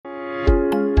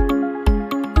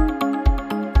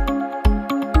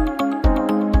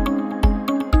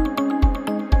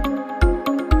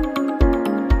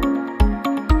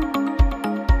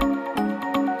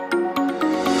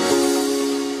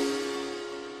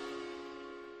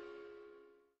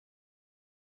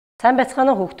Сайн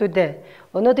байцгаана уу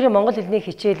хүүхдүүдээ. Өнөөдрийн монгол хэлний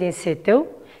хичээлийн сэдэв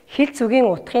хэл зүгийн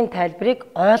утгын тайлбарыг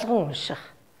ойлгон унших.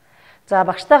 За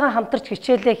багштайгаа хамтарч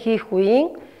хичээлээ хийх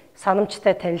үеийн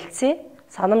санамжтай танилцъя.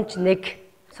 Санамж 1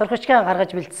 сургачгаа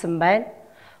гаргаж бэлдсэн байна.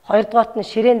 2 дугаарт нь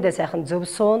ширээндээ сайхан зөв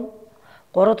суун.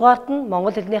 3 дугаарт нь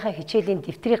монгол хэлнийхээ хичээлийн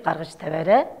дэвтрийг гаргаж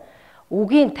тавиарай.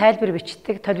 Үгийн тайлбар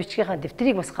бичдэг тол бичгийнхаа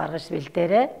дэвтрийг бас гаргаж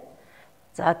бэлдээрэй.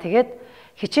 За тэгээд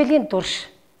хичээлийн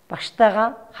турш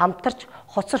багштайгаа хамтарч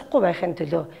хоцрохгүй байхын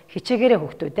төлөө хичээгээрэй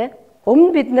хүүхдүүдээ.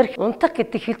 Өмнө бид нэр унтах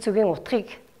гэдэг хэл зүгийн утгыг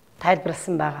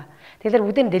тайлбарласан байгаа. Тэгэхээр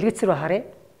бүгдээ дэлгэц рүү харъя.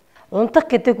 Унтах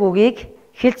гэдэг үгийг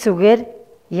хэл зүгээр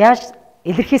яаж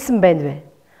илэрхийлсэн байна вэ?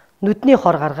 Нүдний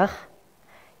хор гаргах,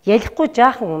 ялихгүй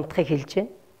жаахан унтахыг хэлж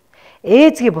байна.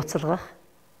 Ээзгээ буцалгах,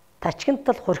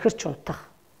 тачигнтал хурхирч унтах.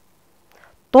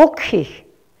 Дуг хийх,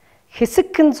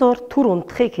 хэсэгхэн зур түр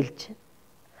унтахыг хэлж байна.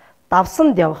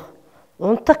 Давсанд явах,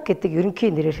 унтах гэдэг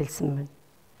ерөнхий нэрээр хэлсэн байна.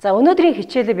 За өнөөдрийн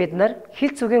хичээлээ бид нар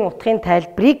хэл зүгийн утгын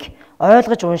тайлбарыг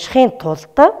ойлгож уншихын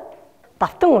тулд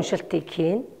давтан уншилтыг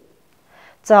хийн.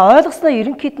 За ойлгосноо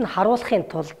ерөнхийд нь харуулахын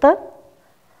тулд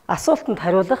асуултанд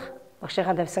хариулах,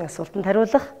 багшийнхаа тавьсан асуултанд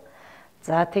хариулах.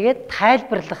 За тэгээд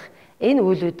тайлбарлах энэ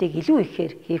үйлүүдийг илүү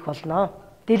ихээр хийх болно.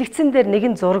 Дэлгэцэн дээр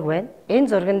нэгэн зураг байна. Энэ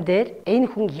зурган дээр энэ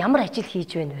хүн ямар ажил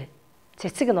хийж байна вэ?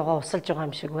 Цэцэг ногоо усалж байгаа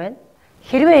юм шиг байна.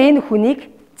 Хэрвээ энэ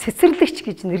хүнийг цэцэрлэгч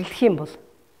гэж нэрлэх юм бол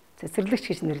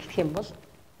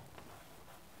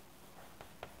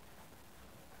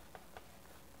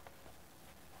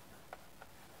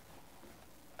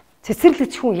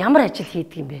цэцэрлэгч хүн ямар ажил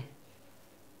хийдэг юм бэ?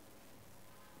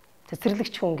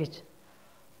 Цэцэрлэгч хүн гэж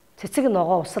цэцэг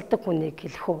ногоо усалдаг хүнийг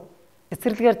хэлэх үү?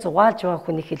 Цэцэрлэгээр зугаалж байгаа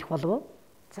хүнийг хэлэх болов уу?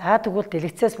 За тэгвэл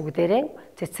дэлгэцээс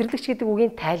бүгдээрээ цэцэрлэгч гэдэг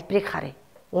үгийн тайлбарыг харъя.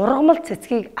 Ургамал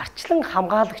цэцгийг арчлан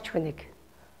хамгаалагч хүнийг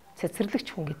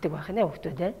цэцэрлэгч хүн гэдэг байх нэ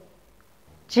хүүхдүүдээ.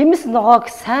 Жимс ногоог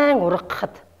сайн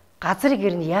ургахад газрыг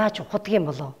ер нь яаж ухдаг юм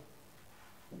болов?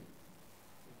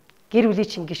 Гэр бүлийн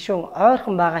чинь гишүүн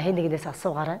ойрхон байгаа хэн нэгнээс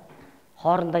асуугаарай.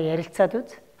 Хоорондоо ярилцаад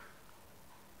үз.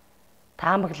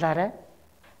 Таамаглаарай.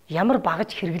 Ямар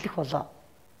багаж хэрэглэх болов?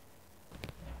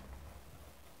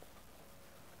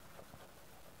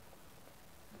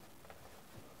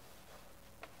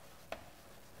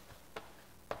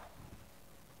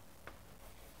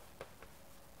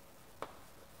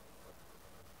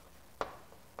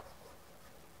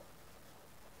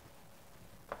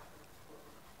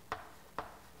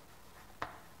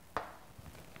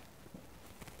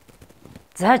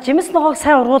 За жимс ногоог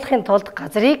сайн ургуулахын тулд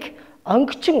газрыг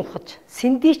онгичин ухаж,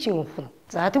 сэндийчин ухна.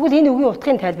 За тэгвэл энэ үгийн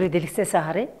утгын тайлбарыг дэлгэцээс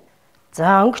харъя.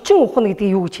 За онгичин ухна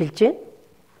гэдгийг юу гэж хэлж байна?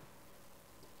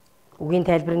 Үгийн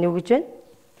тайлбар нь юу гэж байна?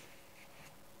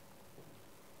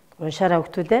 Уншаарай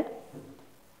хүүхдүүдээ.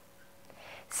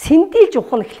 Сэндийж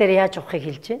ухна гэхээр яаж ухахыг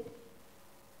хэлж байна?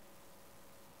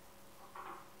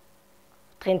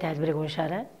 Утгын тайлбарыг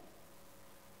уншаарай.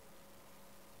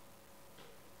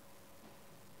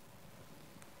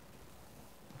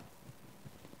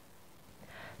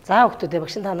 За хүүхдүүдээ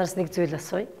багш та нараас нэг зүйл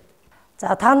асууя.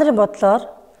 За та нарын бодлоор,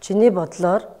 чиний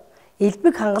бодлоор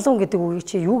элбэг хангалуун гэдэг үгийг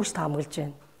чи юу гэж таамаглаж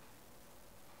байна?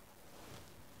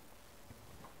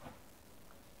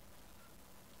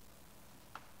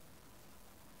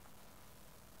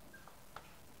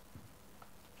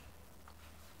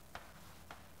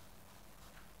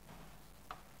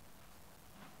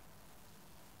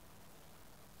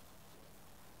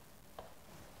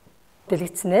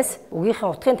 Дэлгэцнээс үгийнхээ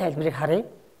утгын тайлбарыг харъя.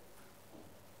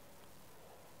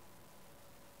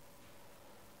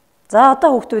 За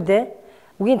одоо хүүхдүүдээ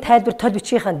үгийн тайлбар тол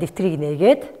бичгийнхаа дэвтрийг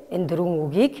нээгээд энэ дөрвөн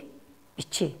үгийг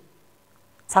бичье.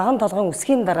 Цагаан толгойн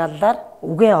үсгийн дарааллаар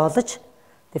үгээ олж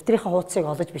дэвтрийнхаа хуудсыг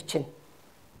олж бичнэ.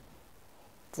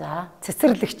 За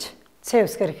цэцэрлэгч Ц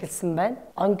үсгээр эхэлсэн байна.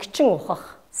 Онгичин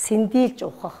ухах, сэндийлж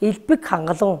ухах, элбэг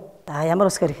хангалуун ямар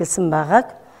үсгээр эхэлсэн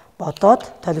байгааг бодоод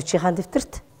тол бичгийнхаа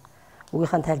дэвтэрт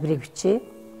үгийнхаа тайлбарыг бичье.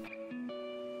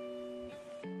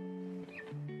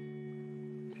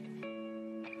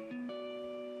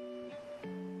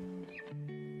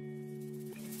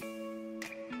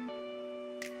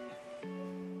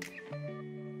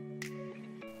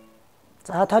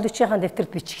 За тол бичгийнхаа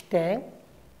дэвтэрт бичихтэй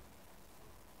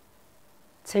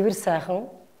цэвэр сайхан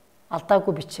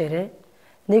алдаагүй бичээрэй.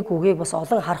 Нэг үгийг бас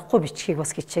олон харахгүй бичихийг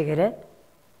бас хичээгээрэй.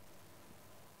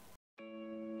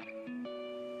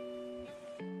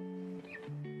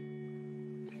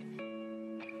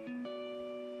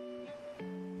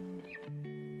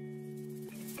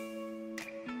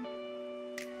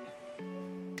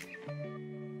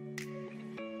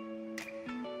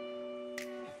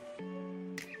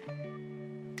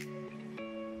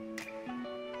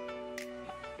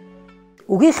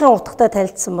 Үгийнхээ утгатай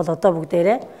танилцсан бол одоо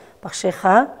бүгдээрээ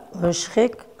багшийнхаа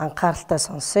уншихыг анхааралтай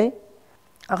сонсъё.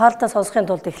 Анхааралтай сонсохын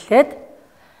тулд эхлээд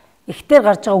ихтер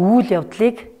гарч байгаа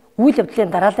үйл явдлын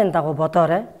дарааллын дагуу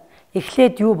бодоорой.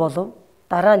 Эхлээд юу болов?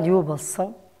 Дараа нь юу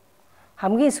болсон?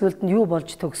 Хамгийн сүүлд нь юу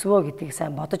болж төгсвөө гэдгийг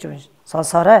сайн бодож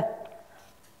сонсоорой.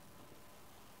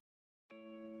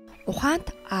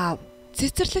 Ухаанд аав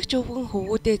цэцэрлэгч өвгөн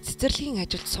хөвгүүдээ цэцэрлэгийн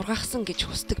ажилд сургахсан гэж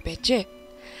хүсдэг байжээ.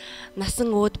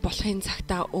 Насан өөд болохын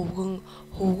цагтаа өвгөн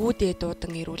хөвгүүдээ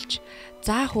дуудан ирүүлж,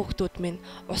 "За хүүхдүүд минь,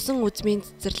 усан үзмийн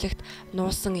цэцэрлэгт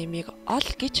нуусан эмийг ол"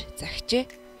 гэж захижээ.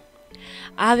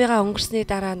 Аавыгаа өнгөрсний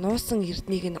дараа нуусан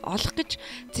эрднийг нь олох гэж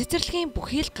цэцэрлэгийн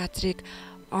бүхий л газрыг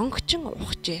онгочин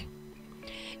ухжээ.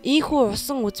 Ийхүү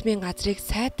усан үзмийн газрыг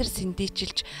сайтар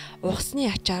сэндийчилж ухсны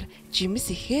ачаар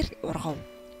жимс ихээр ургав.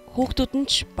 Хүүхдүүд нь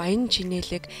ч баян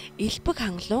чинээлэг элбэг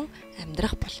хангалуун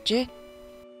амьдрах болжээ.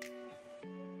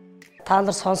 Та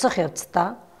нар сонсох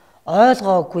явцдаа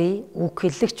ойлгоогүй үг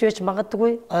хэллэгч байж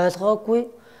магадгүй, ойлгоогүй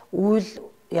үйл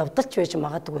явдалч байж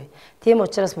магадгүй. Тийм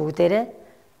учраас бүгдээрээ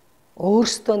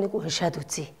өөрсдөө нэг уншаад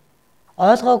үзье.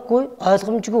 Ойлгоогүй,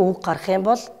 ойлгомжгүй үг гарах юм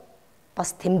бол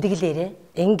бас тэмдэглээрэй.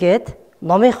 Ингээд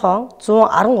номынхон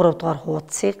 113 дугаар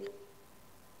хуудсыг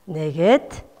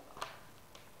нэгээд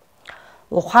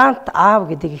ухаант аав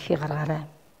гэдэг ихийг гаргаарай.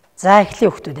 За эхлэе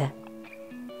хүүхдүүдээ.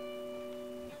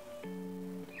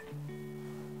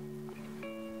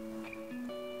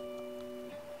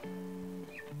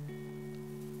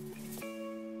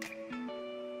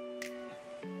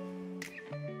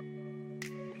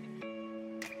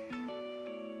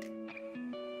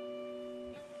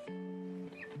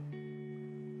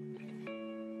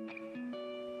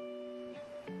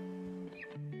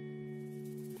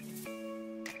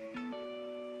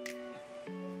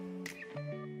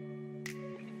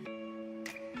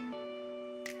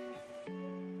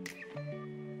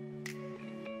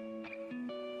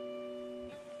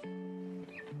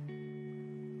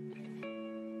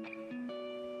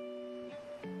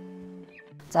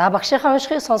 За багшийнхаа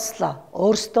уншихыг сонслоо.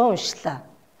 Өөрсдөө уншлаа.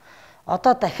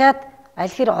 Одоо дахиад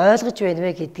аль хэр ойлгож байна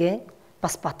вэ гэдгээ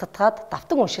бас баттгаад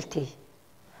давтан уншилт хий.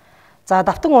 За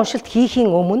давтан уншилт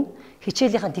хийхийн өмнө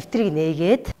хичээлийнхаа дэвтрийг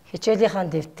нээгээд хичээлийнхаа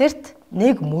дэвтэрт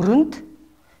нэг мөрөнд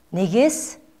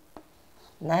 1-ээс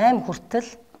 8 хүртэл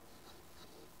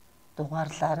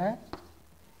дугаарлаарай.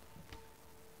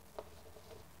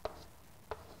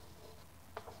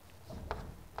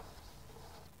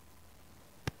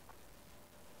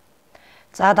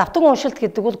 За давтан уншилт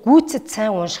гэдэг бол гүйцэд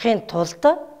сайн уншихын тулд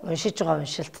уншиж байгаа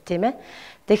уншилт тийм ээ.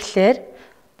 Тэгэхээр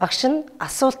багш нь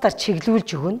асуултаар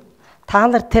чиглүүлж өгнө. Та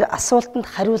нар тэр асуултанд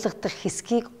хариулагдах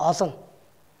хэсгийг олно.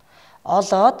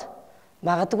 Олоод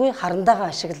магадгүй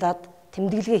харандаага ашиглаад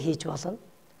тэмдэглэгээ хийж болно.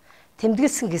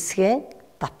 Тэмдэглэсэн хэсгээ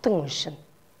давтан уншина.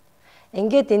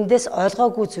 Ингээд эндээс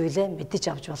ойлгоогүй зүйлээ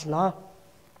мэдэж авч болно.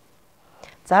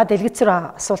 За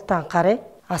дэлгэцэр асуултаа анхаарай.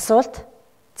 Асуулт: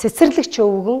 цэцэрлэгч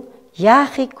өвгөн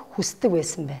яахыг хүсдэг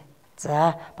байсан бэ?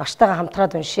 За, багштайгаа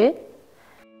хамтраад уншъя.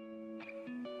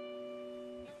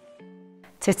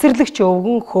 Цэцэрлэгч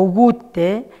өвгөн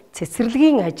хөвгүүддээ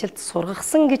цэцэрлэгийн ажилд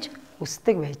сургахсан гэж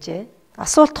хүсдэг байжээ.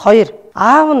 Асуулт 2.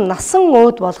 Аав нь насан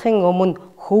өөд болохын өмнө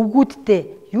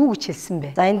хөвгүүддээ юу гэж хэлсэн бэ?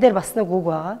 За, энэ дээр бас нэг үг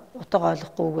байгаа. Утга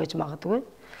ойлгохгүй үг байж магадгүй.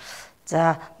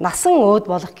 За, насан өөд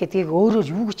болох гэдгийг өөрөөр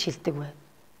юу гэж хэлдэг вэ?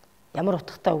 Ямар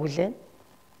утгатай үг лээ?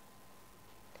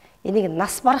 Энийг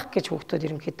нас барах гэж хүүхдүүд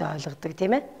ерөнхийдөө ойлгодог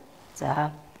тийм ээ.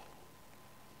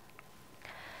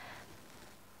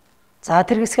 За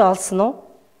тэр хэсгийг олсон уу?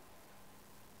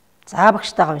 За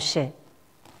багштайгаа уншъя.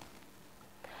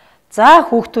 За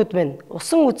хүүхдүүд минь,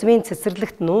 усан үзмийн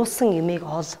цэцэрлэгт нуусан эмийг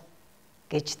ол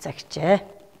гэж загчээ.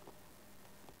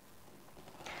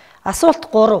 Асуулт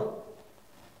 3.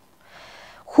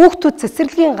 Хүүхдүүд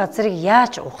цэцэрлэгийн газрыг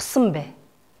яаж ухсан бэ?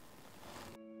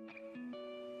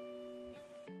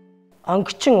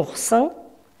 Онгочин ухсан,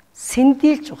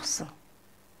 сэндийлж ухсан.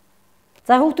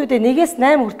 За хүүхдүүдээ 1-ээс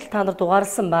 8 хүртэл та нар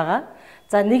дугаарласан байгаа.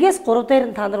 За 1-ээс 3 дээр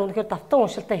нь та нар үнэхээр давтан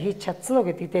уншилтаа хийж чадсан уу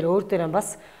гэдэг дээр өөр дээрээ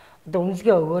бас одоо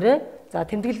үнэлгээ өгөөрэй. За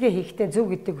тэмдэглэгээ хийхдээ зөв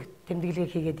гэдэг тэмдэглэгээ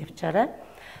хийгээд явчаарай.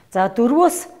 За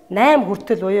 4-өөс 8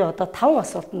 хүртэл буюу одоо 5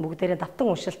 асуултанд бүгдээрээ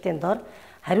давтан уншилтын дор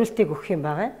хариултыг өгөх юм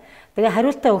байгаа. Тэгээ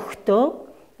хариултаа өгөхдөө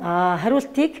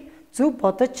хариултыг зөв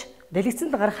бодож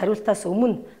дэлгэцэнд гарах хариултаас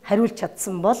өмнө хариулж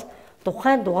чадсан бол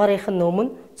тухайн дугаарынх нь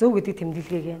өмнө зөв гэдэг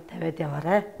тэмдэглэгийг тавиад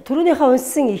яваарай. Түрүүнийхээ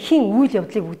уншсан эхийн үйл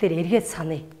явдлыг бүгдээр эргээд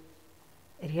саная.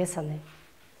 Эргээд саная.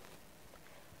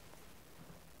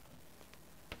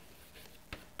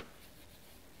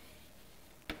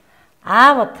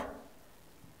 Аавд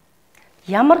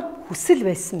ямар хүсэл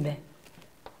байсан бэ?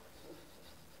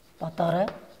 Бодоорой.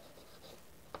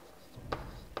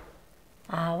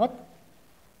 Аавд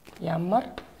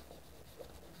ямар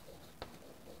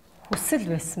хүсэл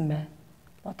байсан бэ?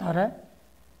 Бодоорой.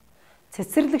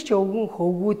 Цэцэрлэгч өвгөн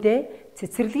хөвгүүдээ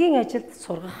цэцэрлэгийн ажилд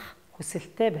сургах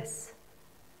хүсэлтэй байсан.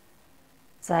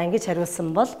 За ингэж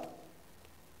хариулсан бол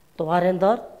дугаарын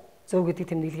доор зөв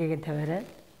гэдэг тэмдэглэгийг нь тавиарай.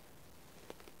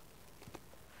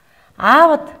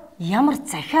 Аавд ямар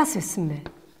захиас байсан бэ?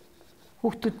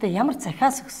 Хүүхдүүдтэй ямар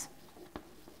захиас өгсөн?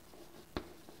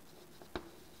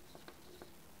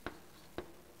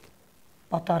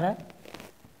 Бодоорой.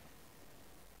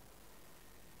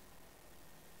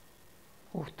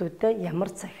 Хүүхдүүдэд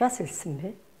ямар захиас хэлсэн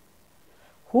бэ?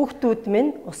 Хүүхдүүд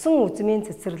минь усан үзмийн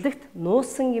цэцэрлэгт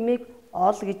нуусан гмийг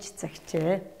ол гэж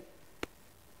загчээ.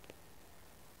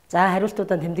 За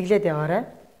хариултуудаа тэмдэглээд яваарай.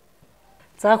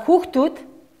 За хүүхдүүд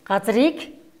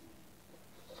газрыг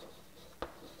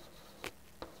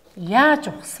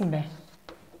яаж ухсан бэ?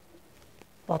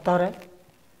 Бодоорой.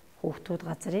 Хүүхдүүд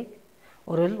газрыг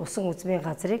өөрөөр усан үзмийн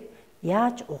газрыг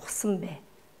яаж ухсан бэ?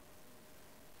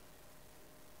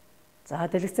 За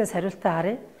дэлгэцээс хариултаа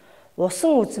харъя.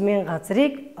 Усан үзмийн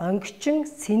газрыг онгичин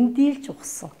сэндийлж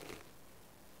ухсан.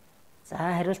 За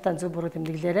хариултаа зөв буруу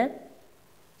тэмдэглээрэй.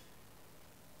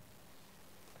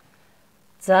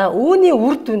 За үүний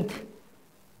үр дүнд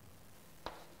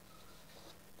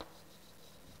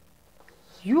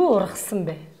юу ургасан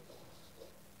бэ?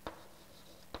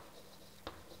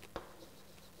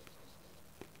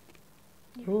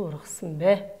 Юу ургасан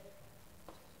бэ?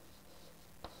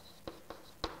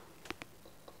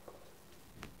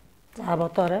 За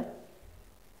бодоорой.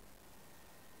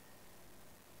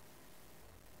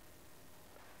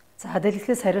 За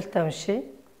дэлгэцээс хариултаа уншия.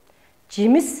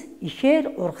 Жимс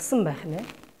ихээр ургасан байх нэ.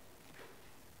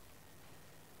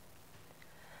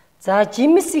 За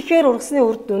жимс ихээр ургасны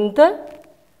үр дүнд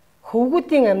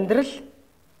хөвгүүдийн амьдрал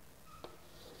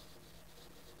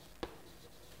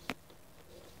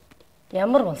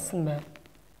ямар болсон бэ?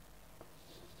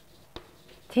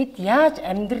 Тэд яаж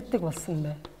амьдрдаг болсон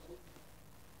бэ?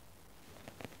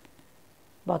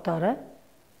 Бодоорой.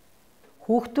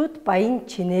 Хүүхдүүд баян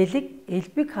чинээлэг,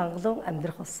 элбэг хангалуун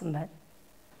амьдрах болсон байна.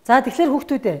 За тэгэхээр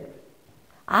хүүхдүүдээ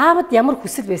аавд ямар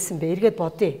хүсэл байсан бэ? Эргээд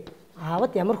бодъё.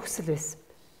 Аавд ямар хүсэл байсан?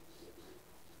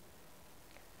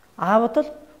 Аавд л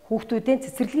хүүхдүүдийн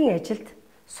цэцэрлэгийн ажилд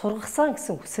сургасан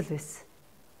гэсэн хүсэл байсан.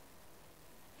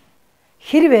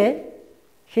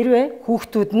 Хэрвээ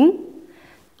хүүхдүүд нь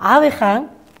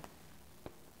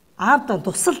аавдаа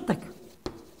тусалдаг,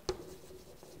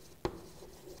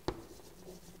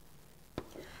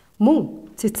 мөн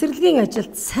цэцэрлэгийн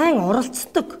ажилд сайн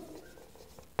оролцдог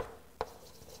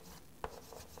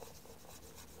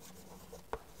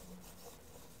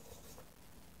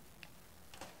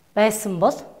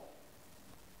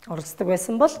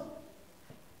байсан бол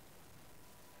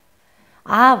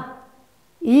аав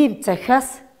ийм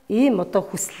захиас, ийм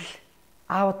хүсэл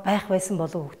аавд байх байсан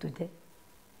болов хүүхдүүдээ.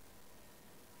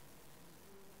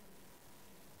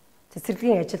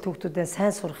 Цэцэрлэгийн ажилд хүүхдүүдээ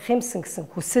сайн сурах юмсан гэсэн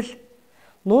хүсэл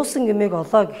нуусан гмийг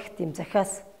олоо гэх тийм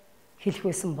захиас хэлэх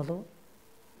байсан болов.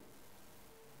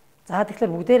 За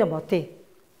тэгэхээр бүгдээрээ бодъё.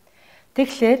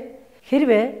 Тэгэхээр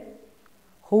хэрвээ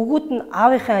хөвгүүд нь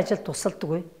аавынхаа ажилд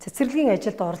тусалдаггүй, цэцэрлэгийн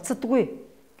ажилд оролцдоггүй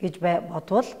гэж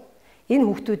бодвол энэ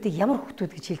хүүхдүүдийг ямар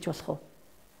хүүхдүүд гэж хэлж болох вэ?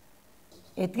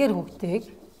 Эдгээр хүүхдийг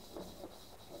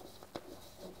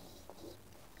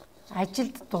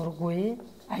ажилд дургүй,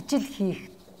 ажил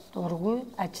хийх дургүй,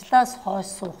 ажлаас хойш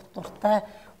суух дуртай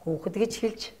хүүхэд гэж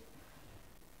хэлж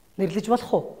нэрлэж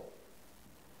болох уу?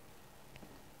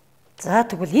 За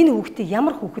тэгвэл энэ хүүхдийг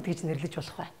ямар хүүхэд гэж нэрлэж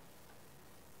болох вэ?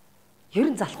 Ер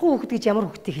нь залхуу хүүхэд гэж ямар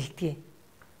хүүхдийг хэлдэг юм?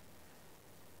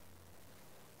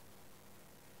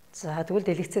 За тэгвэл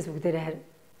дэлгэцээс бүгдээрээ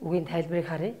үгийн тайлбарыг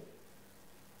харъя.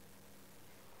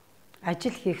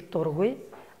 Ажил хийх дургүй,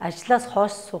 ажлаас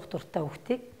хойш суух дуртай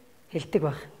хүүхдийг хэлдэг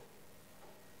байх.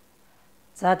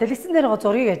 За дэлгэцэн дээр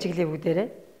зургийг ажиглая бүгдээрээ.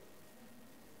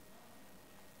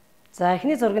 За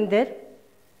эхний зурган дээр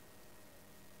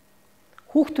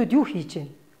хүүхдүүд юу хийж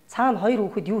байна? Цаана хоёр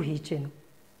хүүхэд юу хийж байна?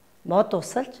 Мод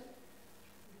усалж,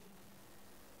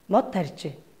 мод тарьж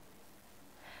байна.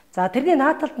 За тэрний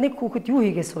нааталд нэг хүүхэд юу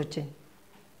хийгээ сууж байна?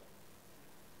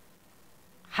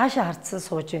 Хаашаа хардсан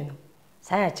сууж байна?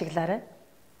 Сайн ажиглаарай.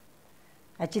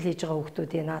 Ажил хийж байгаа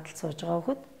хүүхдүүдийн нааталд сууж байгаа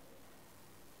хүүхэд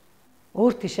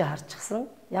өөр тийшээ харчихсан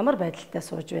ямар байдалтай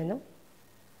сууж байна вэ?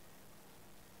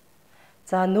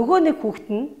 За нөгөө нэг хүүхэд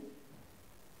нь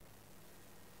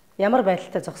ямар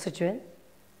байдалтай зогсож байна?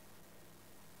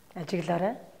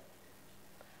 Ажиглаарай.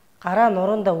 Гараа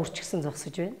нуруундаа үрчгсэн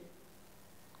зогсож байна.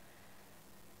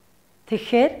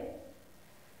 Тэгэхээр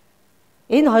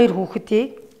энэ хоёр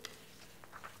хүүхдийг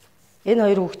Энэ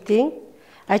хоёр хүүхдийн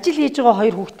ажил хийж байгаа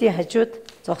хоёр хүүхдийн хажууд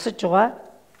зогсож байгаа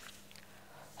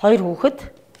хоёр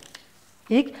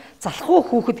хүүхэдийг залхуу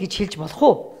хүүхэд гэж хэлж болох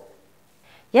уу?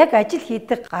 Яг ажил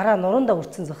хийдэг гараа нуруундаа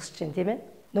үрцэн зогсож байна, тийм ээ.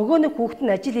 Нөгөө нэг хүүхэд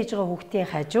нь ажил хийж байгаа хүүхдийн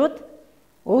хажууд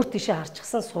өөр тийшээ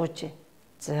харчихсан сууж байна.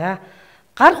 За,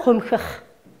 гар хумхих.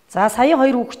 За, сая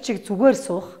хоёр хүүхэд чиг зүгээр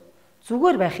суух,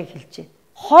 зүгээр байхыг хэлж байна.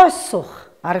 Хойш суух,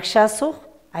 арагшаа суух,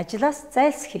 ажлаас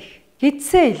зайлсхийх,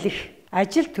 гидсээ илэх,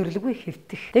 ажил төрлөгүй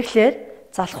хэвтэх. Тэгэхээр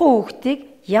залхуу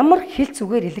хүүхдийг ямар хэл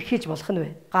зүгээр илэрхийлж болох нь вэ?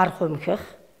 Гар хумхих,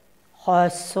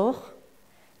 хойш суух,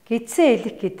 гидсээ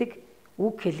илэх гэдэг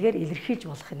үг хэлгээр илэрхийлж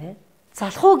болох нэ.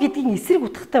 Залхуу гэдгийн эсрэг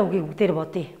утгатай үгийг бүгдээр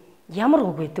бодъё. Ямар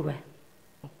үг байдаг вэ?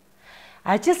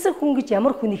 Ажилсан хүн гэж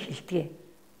ямар хүнийг хэлдэг вэ?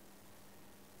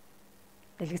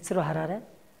 Дэлгэц рүү хараарай.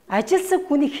 Ажилсан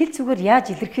хүнийг хэл зүгээр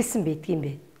яаж илэрхийлсэн байдгийм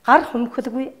бэ? Гар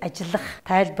хумхилгүй ажиллах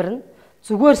тайлбар нь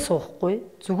зүгээр суухгүй,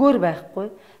 зүгээр байхгүй,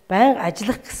 байнга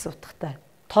ажиллах гэсэн утгатай.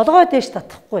 Толгой дээш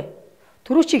татахгүй.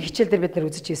 Түрүүчийн хичээл дээр бид нар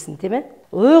үзэж ирсэн тийм ээ.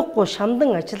 Уйггүй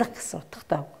шамдан ажиллах гэсэн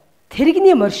утгатай.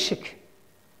 Тэрэгний моршиг.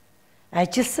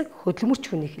 Ажилсаг хөдөлмөрч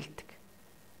хүнийг хэлдэг.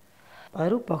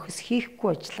 Борив бохис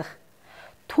хийхгүй ажиллах,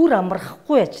 түр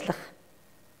амрахгүй ажиллах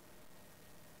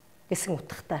гэсэн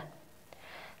утгатай.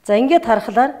 За ингээд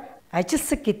харахаар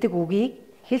ажилсаг гэдэг үгийг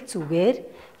хэл зүгээр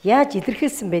яаж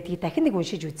илэрхийлсэн байдгийг дахин нэг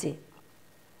уншиж үзье.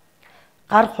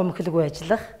 Гар хумхилгүй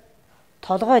ажиллах,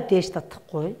 толгой дээш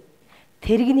татахгүй,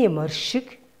 тэрэгний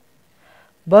моршиг,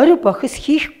 борив бохис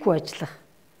хийхгүй ажиллах.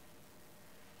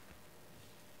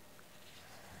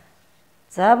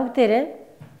 За бүгдээрээ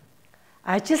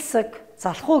ажилсаг,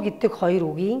 залхуу гэдэг хоёр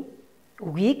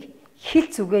үгийг хэл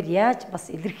зүгээр яаж бас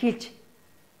илэрхийлж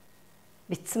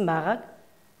бичсэн байгааг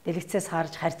дэлгэцээс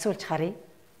харж харьцуулж харъя.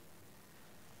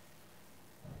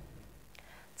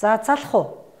 За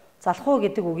залхуу. Залхуу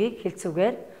гэдэг үгийг хэл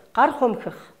зүгээр гар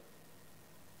хумхих,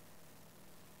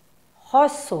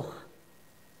 хойш суух,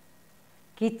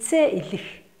 гидсээ илэх,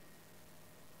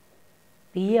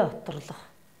 бие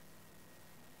оторлох.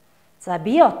 За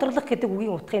бие оторлох гэдэг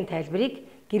үгийн утгын тайлбарыг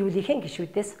гэр бүлийнхэн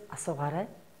гишүүдээс асуугаарай.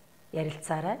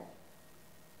 Ярилцаарай.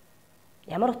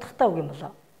 Ямар утгатай үг юм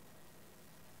болоо?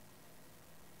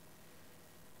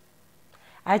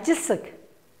 Ажилсаг.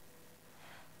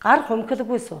 Гар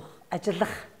хумхилгүй суух,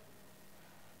 ажиллах.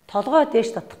 Толгой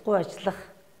дээш татахгүй ажиллах.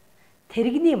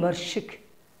 Тэрэгний моршиг.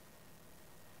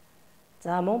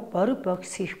 За мөн борив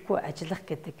бохис хийхгүй ажиллах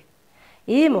гэдэг.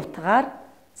 Ийм утгаар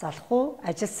залхуу,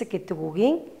 ажилсаг гэдэг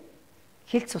үгийн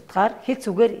хэл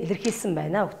зүгээр илэрхийлсэн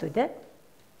байна хүүхдүүд.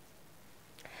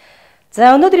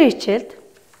 За өнөөдрийн хичээлд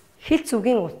хэл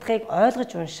зүгийн утгыг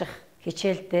ойлгож унших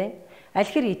хичээлдээ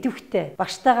аль хэр идэвхтэй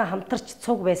багштайгаа хамтарч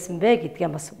цуг байсан бэ гэдгээ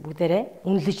бас бүгдээрээ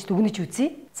үнэлж дүгнэж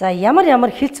үзье. За ямар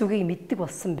хэл зүгийг мэддэг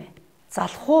болсон бэ?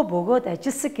 Залхуу бөгөөд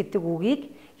ажилсаг гэдэг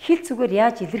үгийг хэл зүгээр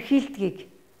яаж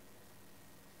илэрхийлдгийг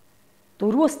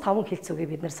 4-5 хэл зүгийг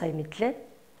бид нар сайн мэдлээ.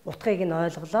 Утгыг нь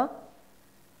ойлголоо.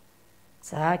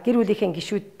 За гэр бүлийнхэн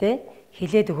гишүүдтэй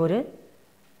хэлээд өгөөрэй.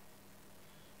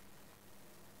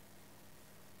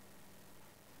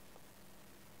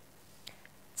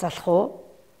 Залхуу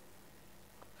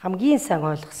хамгийн сайн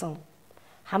ойлгосон,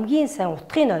 хамгийн сайн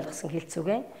утгыг ойлгосон хэл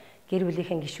зүгээ гэр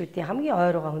бүлийнхэн гишүүдийн хамгийн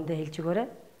ойр байгаа хүндээ хэлж өгөөрэй.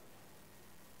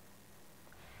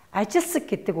 Ажилсаг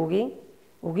гэдэг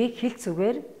үгийг хэл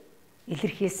зүгээр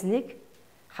илэрхийлсэнийг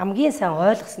хамгийн сайн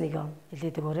ойлгосныг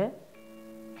хэлээд өгөөрэй.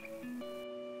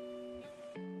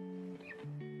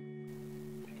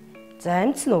 За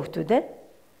амтсан хүүхдүүд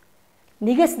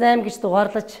 1-8 гэж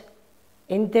дугаарлаж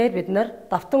энэ дээр бид нар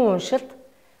давтан уншилт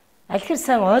аль хэр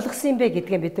сайн ойлгосон юм бэ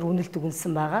гэдгээ бид нар үнэлт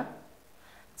өгнсөн байгаа.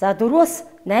 За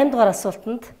 4-8 дугаар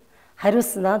асуултанд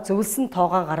хариулснаа зөвлөсөн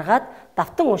тоогоо гаргаад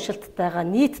давтан уншилттайгаа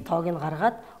нийт тоог нь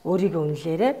гаргаад өөрийгөө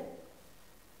үнэлээрэй.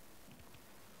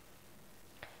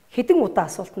 Хэдэн удаа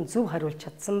асуултанд зөв хариулж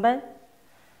чадсан байна?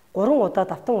 3 удаа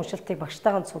давтан уншилтыг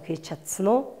багштайгаа цуг хийж чадсан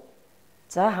уу?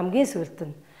 За хамгийн сүүлд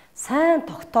нь сайн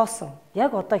тогтоосон,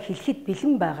 яг одоо хэлэхэд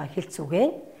бэлэн байгаа хэл зүгээ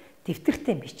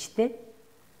дэвтэртээ бичтэй.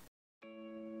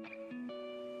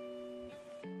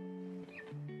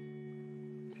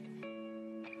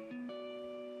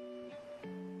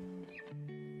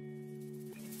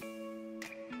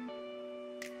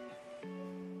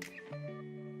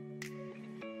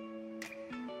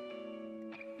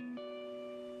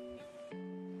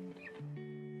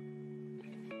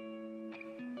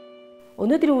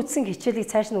 Өнөөдрийн үзсэн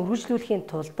хичээлийг цааш нь үргэлжлүүлэхийн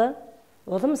тулд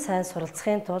улам сайн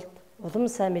суралцахын тулд, улам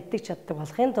сайн мэддэг чаддаг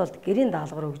болохын тулд гэрийн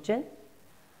даалгавар өгж байна.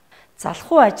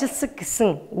 Залхуу ажилсаг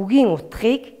гэсэн үгийн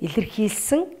утгыг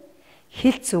илэрхийлсэн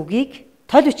хэл зүгийг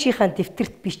тол бичгийнхаа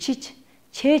дэвтэрт бичиж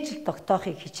чэйжил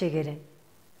тогтоохыг хичээгээрэй.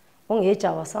 Хүн ээж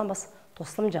аваасаа бас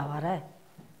тусламж аваарай.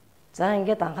 За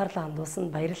ингээд анхаарлаа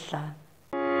хандуулсанд баярлалаа.